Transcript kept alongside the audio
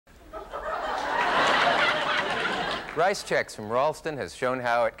Rice Chex from Ralston has shown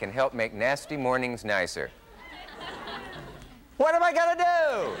how it can help make nasty mornings nicer. What am I gonna do?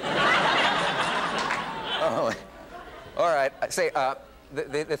 Oh, all right. Say,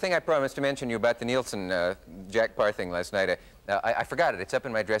 the thing I promised to mention you about the Nielsen Jack Parr thing last night, I forgot it. It's up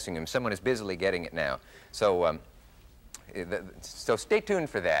in my dressing room. Someone is busily getting it now. So, so stay tuned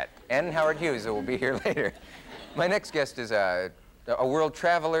for that. Ann Howard Hughes will be here later. My next guest is a world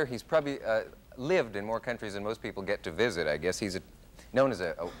traveler. He's probably lived in more countries than most people get to visit, I guess. He's known as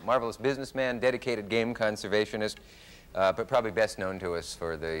a marvelous businessman, dedicated game conservationist, but probably best known to us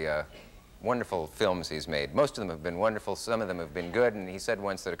for the wonderful films he's made. Most of them have been wonderful. Some of them have been good, and he said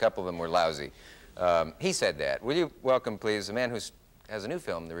once that a couple of them were lousy. He said that. Will you welcome, please, a man who has a new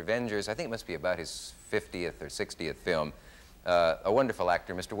film, The Revengers. I think it must be about his 50th or 60th film. A wonderful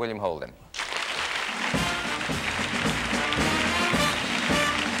actor, Mr. William Holden.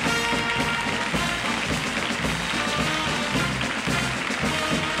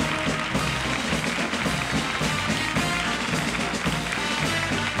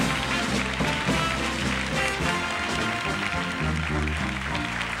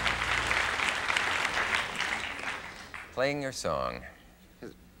 Playing your song.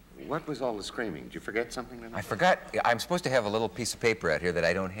 What was all the screaming? Did you forget something tonight? I forgot. I'm supposed to have a little piece of paper out here that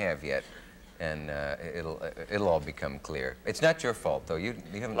I don't have yet, and it'll all become clear. It's not your fault, though. You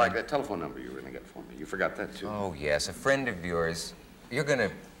haven't. Like that telephone number you were going to get for me. You forgot that too. Oh yes, a friend of yours. You're going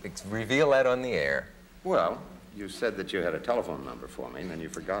to reveal that on the air. Well, you said that you had a telephone number for me, and then you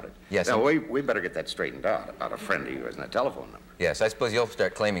forgot it. Yes. Now we better get that straightened out about a friend of yours and a telephone number. Yes, I suppose you'll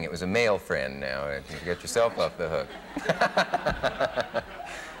start claiming it was a male friend now to get yourself off the hook.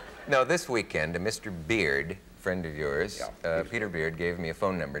 No, this weekend, a Mr. Beard, friend of yours, Peter Beard, gave me a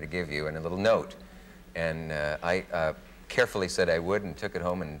phone number to give you and a little note. And I carefully said I would and took it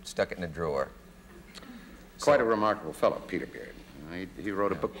home and stuck it in a drawer. Quite a remarkable fellow, Peter Beard. He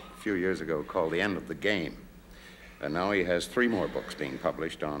wrote a book a few years ago called The End of the Game. And now he has 3 more books being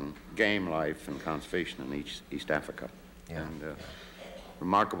published on game life and conservation in East Africa. Yeah. And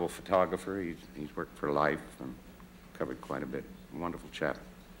remarkable photographer. He's worked for Life and covered quite a bit. A wonderful chap.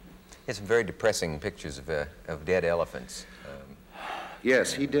 He has some very depressing pictures of dead elephants.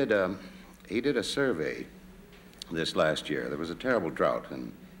 Yes, he did a survey this last year. There was a terrible drought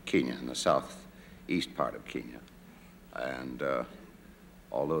in Kenya, in the southeast part of Kenya. And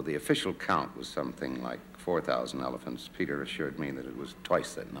although the official count was something like 4,000 elephants, Peter assured me that it was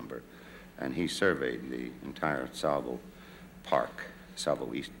twice that number. And he surveyed the entire Tsavo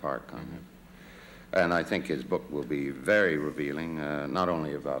East Park on it. And I think his book will be very revealing, not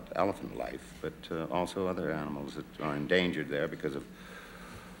only about elephant life, but also other animals that are endangered there because of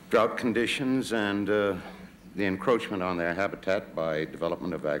drought conditions and the encroachment on their habitat by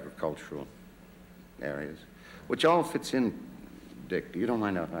development of agricultural areas, which all fits in, Dick. You don't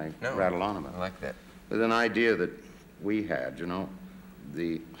mind if I rattle on about it? I like that. There's an idea that we had, you know,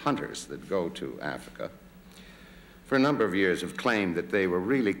 the hunters that go to Africa for a number of years have claimed that they were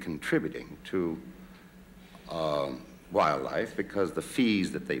really contributing to wildlife because the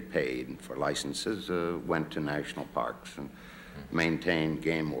fees that they paid for licenses went to national parks and maintained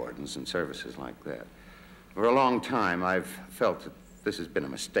game wardens and services like that. For a long time, I've felt that this has been a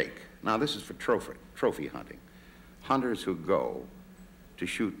mistake. Now, this is for trophy hunting. Hunters who go to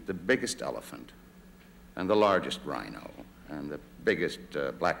shoot the biggest elephant and the largest rhino and the biggest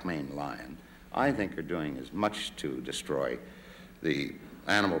black-maned lion, I think are doing as much to destroy the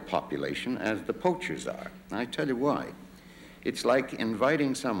animal population as the poachers are. And I tell you why. It's like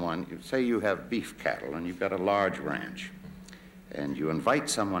inviting someone, say you have beef cattle and you've got a large ranch, and you invite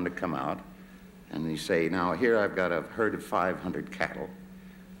someone to come out and you say, now here I've got a herd of 500 cattle.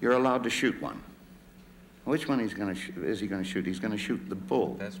 You're allowed to shoot one. Which one is he going to shoot? He's going to shoot the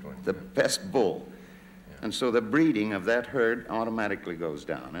bull, the best bull. Yeah. And so the breeding of that herd automatically goes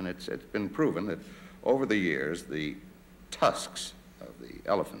down. And it's been proven that over the years, the tusks of the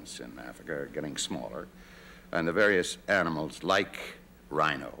elephants in Africa are getting smaller, and the various animals like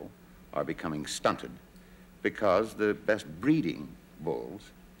rhino are becoming stunted because the best breeding bulls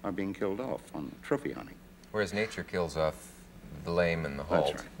are being killed off on trophy hunting. Whereas nature kills off the lame and the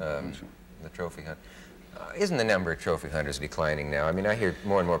halt. That's right. The trophy hunt. Isn't the number of trophy hunters declining now? I mean, I hear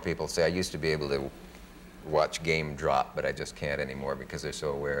more and more people say, I used to be able to watch game drop, but I just can't anymore because they're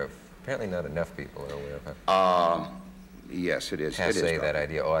so aware of. Apparently not enough people are aware of it. Yes, it is. Can't say that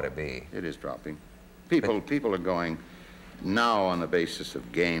idea ought to be. It is dropping. People are going now on the basis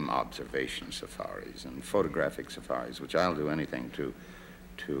of game observation safaris and photographic safaris, which I'll do anything to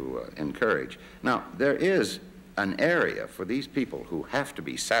encourage. Now, there is an area for these people who have to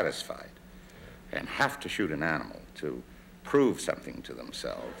be satisfied and have to shoot an animal to prove something to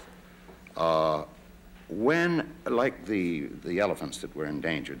themselves, when, like the elephants that were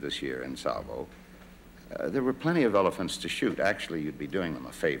endangered this year in Tsavo, there were plenty of elephants to shoot. Actually, you'd be doing them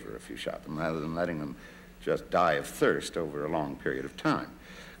a favor if you shot them, rather than letting them just die of thirst over a long period of time.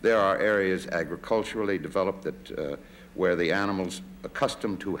 There are areas agriculturally developed that where the animals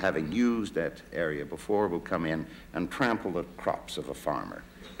accustomed to having used that area before will come in and trample the crops of a farmer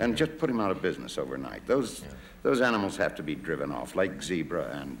and just put him out of business overnight. Those animals have to be driven off, like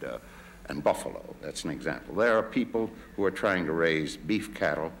zebra and buffalo. That's an example. There are people who are trying to raise beef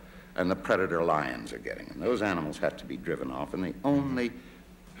cattle, and the predator lions are getting them. Those animals have to be driven off, and the only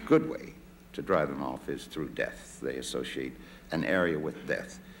good way to drive them off is through death. They associate an area with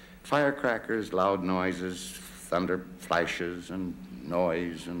death. Firecrackers, loud noises, thunder flashes and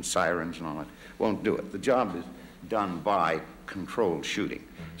noise and sirens and all that won't do it. The job is done by controlled shooting.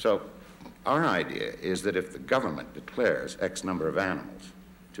 So our idea is that if the government declares X number of animals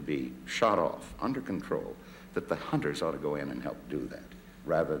to be shot off under control, that the hunters ought to go in and help do that,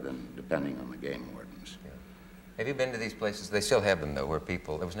 rather than depending on the game wardens. Yeah. Have you been to these places? They still have them, though, where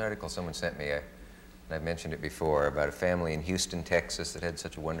people... There was an article someone sent me, and I've mentioned it before, about a family in Houston, Texas that had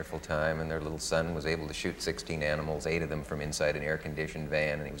such a wonderful time, and their little son was able to shoot 16 animals, 8 of them from inside an air-conditioned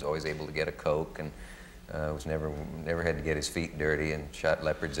van, and he was always able to get a Coke, and was never had to get his feet dirty, and shot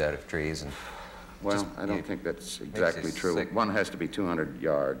leopards out of trees. And well, I don't think that's exactly true. Sick. One has to be 200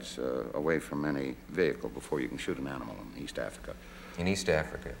 yards away from any vehicle before you can shoot an animal in East Africa. In East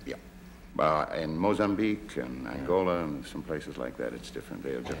Africa? Yeah. In Mozambique and Angola and some places like that, it's different.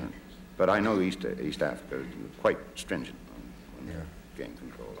 They are different. But I know East Africa is quite stringent on game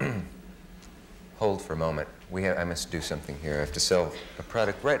control. Hold for a moment. I must do something here. I have to sell a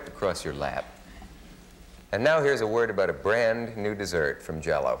product right across your lap. And now here's a word about a brand new dessert from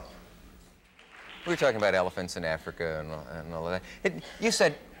Jell-O. We were talking about elephants in Africa and all of that. You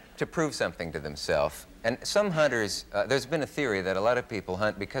said to prove something to themselves. And some hunters, there's been a theory that a lot of people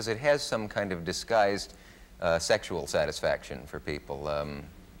hunt because it has some kind of disguised sexual satisfaction for people.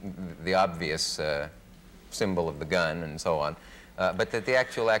 The obvious symbol of the gun and so on. But that the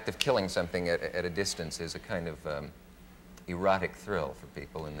actual act of killing something at a distance is a kind of erotic thrill for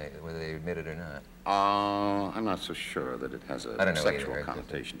people, whether they admit it or not. I'm not so sure that it has a sexual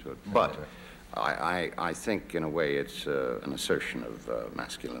connotation to it. But I think, in a way, it's an assertion of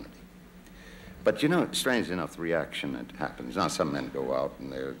masculinity. But, you know, strangely enough, the reaction that happens. Now, some men go out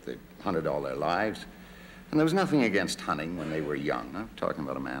and they've hunted all their lives. And there was nothing against hunting when they were young. I'm talking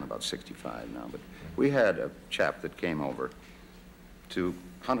about a man about 65 now. But we had a chap that came over to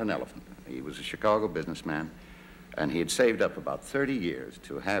hunt an elephant. He was a Chicago businessman, and he had saved up about 30 years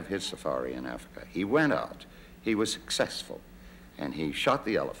to have his safari in Africa. He went out. He was successful. And he shot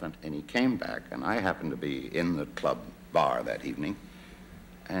the elephant, and he came back, and I happened to be in the club bar that evening,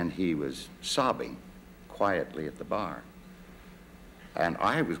 and he was sobbing quietly at the bar. And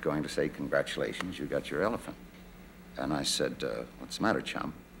I was going to say, congratulations, you got your elephant. And I said, what's the matter,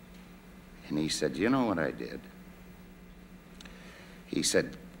 chum? And he said, you know what I did? He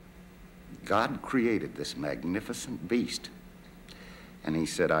said, God created this magnificent beast. And he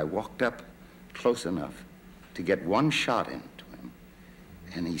said, I walked up close enough to get one shot into him.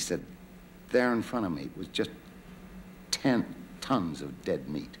 And he said, there in front of me was just 10 tons of dead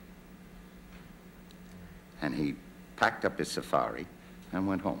meat. And he packed up his safari and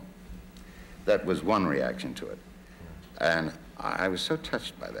went home. That was one reaction to it. And I was so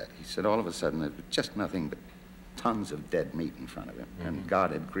touched by that. He said all of a sudden there was just nothing but tons of dead meat in front of him, and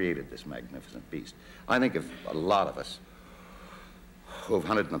God had created this magnificent beast. I think if a lot of us who have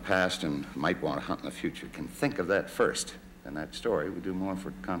hunted in the past and might want to hunt in the future can think of that first, and that story would do more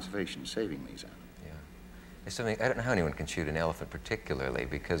for conservation, saving these animals. Yeah. There's something, I don't know how anyone can shoot an elephant particularly,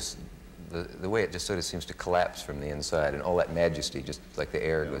 because the way it just sort of seems to collapse from the inside, and all that majesty, just like the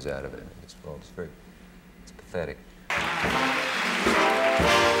air goes out of it. It's pathetic.